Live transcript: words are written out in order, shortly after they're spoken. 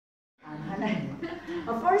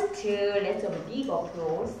First, let's have a big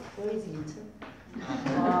applause. Where is Minchul?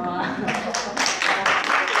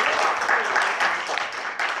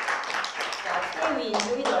 We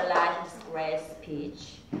enjoyed a lot his great speech.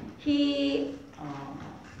 He,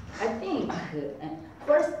 I think,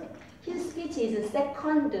 first, his speech is the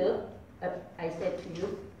second, I said to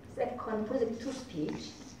you, second project 2 speech.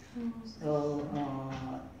 So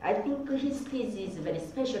I think his speech is a very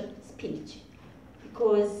special speech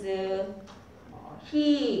because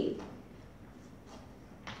he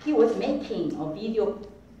was making a video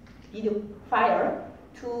file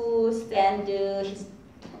to send his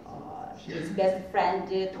best friend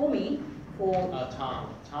Tommy for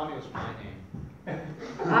Tom. Tommy was my name.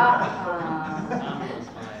 Tommy was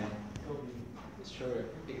my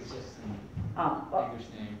short existing English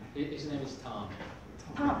name. His name is Tom.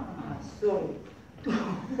 Tom, sorry.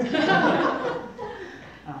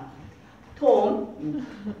 Tom,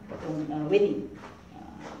 wedding.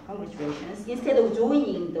 Congratulations. Instead of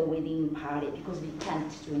joining the wedding party, because we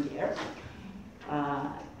can't join there,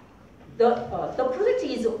 the project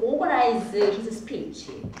is organized his speech.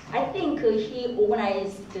 I think he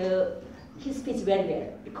organized his speech very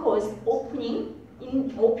well because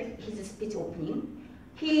his speech opening,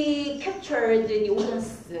 he captured the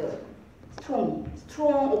audience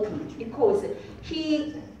strong opening because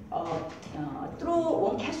he threw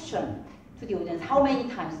one question to the audience: how many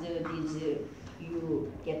times did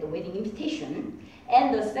you get the wedding invitation?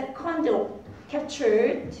 And the second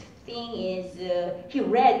captured thing is he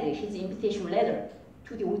read his invitation letter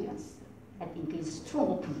to the audience. I think it's strong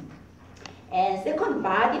opening. And second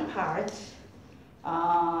body part,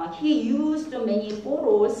 he used many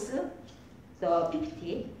photos, the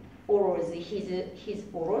 50 photos, his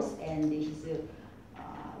photos and his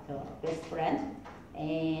the best friend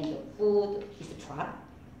and the food, his truck.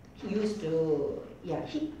 He used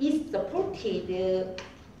he supported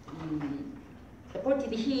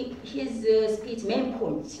his speech main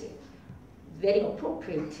points. Very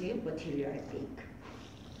appropriate material, I think.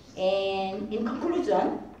 And in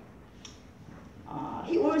conclusion,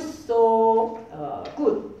 he also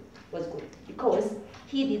was good because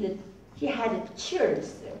he had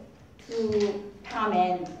cheers to come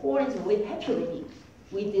and hold with happy wedding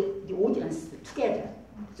with the audience together.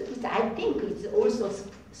 So I think it's also a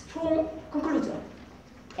strong conclusion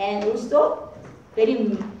and also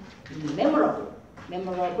very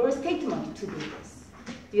memorable statement to do this.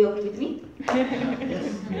 Do you agree with me?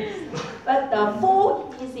 Yes. But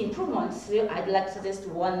for his improvements, I'd like to suggest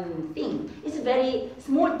one thing. It's a very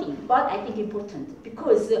small thing, but I think important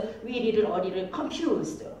because we a little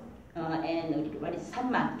confused. And what is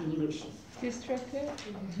Samman in English? Distracted?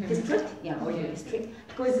 District? Yeah, only district.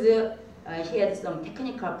 Because he had some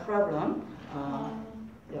technical problem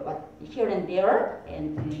here and there,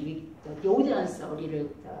 and the audience are a little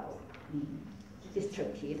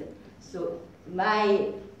distracted. So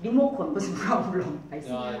my remote was problem. I see.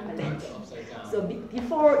 So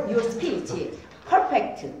before your speech,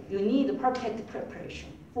 you need perfect preparation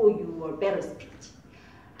for your better speech.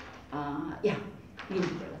 Yeah,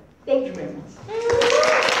 thank you very much.